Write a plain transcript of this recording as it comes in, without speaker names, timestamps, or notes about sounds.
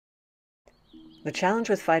The challenge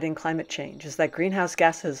with fighting climate change is that greenhouse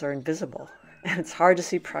gases are invisible, and it's hard to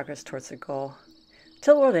see progress towards the goal.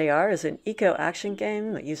 Tilt World AR is an eco-action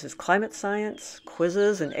game that uses climate science,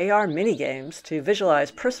 quizzes, and AR mini-games to visualize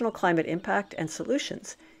personal climate impact and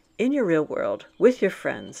solutions in your real world with your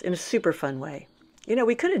friends in a super fun way. You know,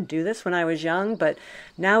 we couldn't do this when I was young, but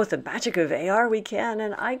now with the magic of AR we can,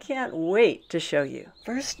 and I can't wait to show you.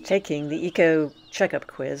 First, taking the Eco Checkup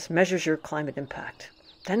quiz measures your climate impact.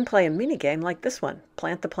 Then play a mini-game like this one,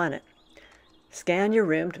 Plant the Planet. Scan your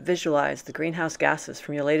room to visualize the greenhouse gases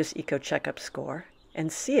from your latest Eco Checkup score,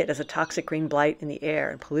 and see it as a toxic green blight in the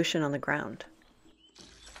air and pollution on the ground.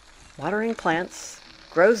 Watering plants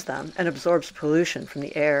grows them and absorbs pollution from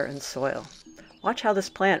the air and soil. Watch how this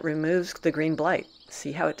plant removes the green blight.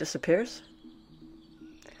 See how it disappears?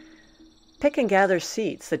 Pick and gather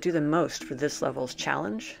seeds that do the most for this level's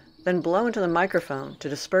challenge, then blow into the microphone to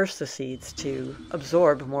disperse the seeds to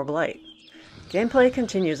absorb more blight. Gameplay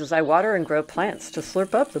continues as I water and grow plants to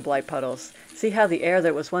slurp up the blight puddles. See how the air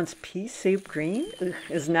that was once pea soup green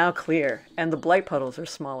is now clear, and the blight puddles are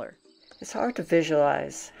smaller. It's hard to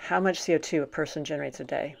visualize how much CO2 a person generates a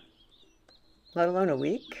day, let alone a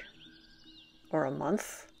week, or a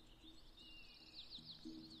month,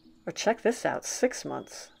 or check this out, 6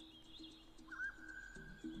 months.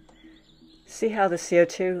 See how the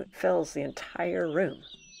CO2 fills the entire room.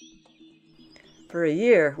 For a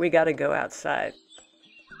year, we gotta go outside.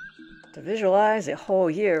 To visualize a whole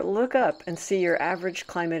year, look up and see your average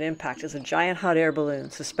climate impact as a giant hot air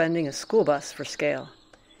balloon suspending a school bus for scale.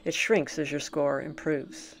 It shrinks as your score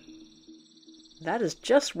improves. That is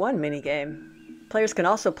just one minigame. Players can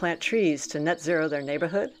also plant trees to net zero their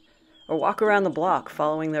neighborhood, or walk around the block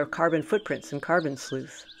following their carbon footprints in Carbon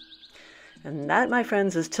Sleuth. And that, my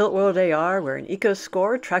friends, is Tilt World AR, where an eco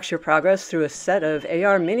score tracks your progress through a set of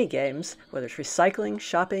AR mini-games, whether it's recycling,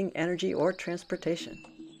 shopping, energy, or transportation.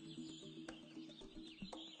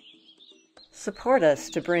 Support us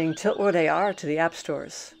to bring Tilt World AR to the app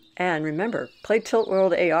stores. And remember, play Tilt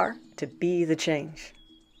World AR to be the change.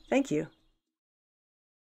 Thank you.